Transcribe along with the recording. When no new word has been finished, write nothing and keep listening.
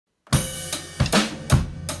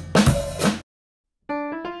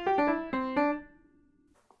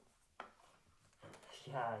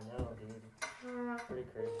know, dude. Pretty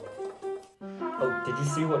crazy. Oh, did you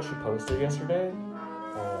see what she posted yesterday?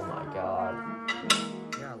 Oh my god.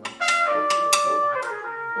 Yeah, like...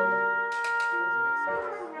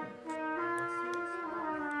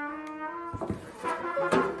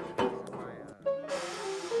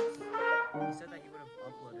 He said that he would have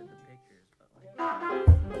uploaded the pictures, but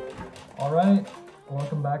like... Alright,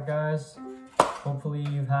 welcome back guys. Hopefully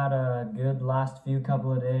you've had a good last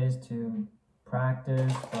couple of days to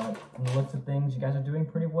practice, but from the looks of things, you guys are doing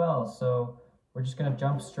pretty well. So we're just gonna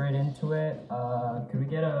jump straight into it. Could we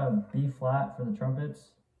get a B flat for the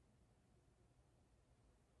trumpets?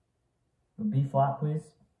 A B flat,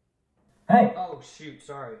 please. Hey! Oh shoot,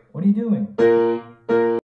 sorry. What are you doing?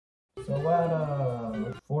 So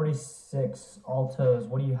at 46 altos,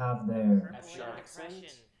 what do you have there? F sharp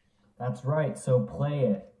accent. That's right, so play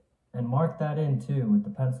it. And mark that in too with the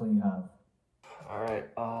pencil you have. Alright,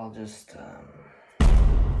 I'll just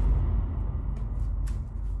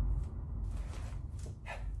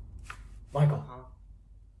Michael, Huh?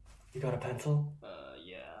 you got a pencil?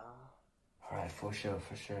 Yeah. Alright, for sure.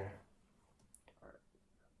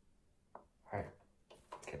 Alright.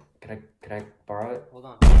 Could I borrow it? Hold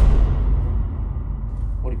on.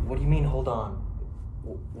 What do you mean, hold on?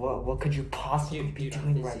 What could you possibly be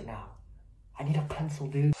doing right now? I need a pencil,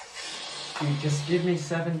 dude. Dude, just give me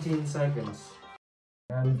 17 seconds.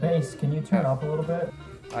 And bass, can you turn up a little bit?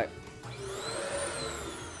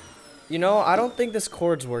 You know, I don't think this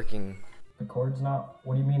chord's working. The chord's not...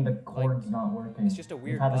 What do you mean the chord's not working? It's just a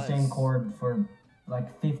weird You've had buzz. the same chord for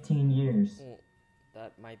like 15 years. Well,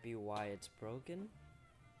 that might be why it's broken.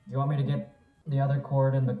 Do you want me to get the other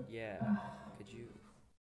chord in the... Yeah, could you...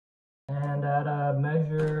 And at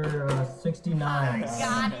measure 69.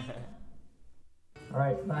 Got it.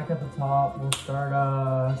 Alright, back at the top, we'll start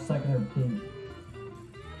second repeat.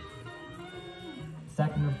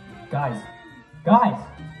 Guys!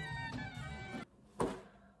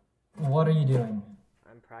 What are you doing?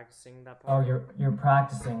 I'm practicing that part. Oh, you're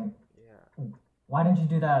practicing. Yeah. Why didn't you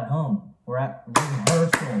do that at home? We're at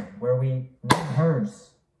rehearsal, where we rehearse.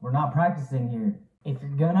 We're not practicing here. If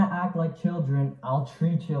you're gonna act like children, I'll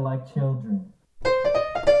treat you like children.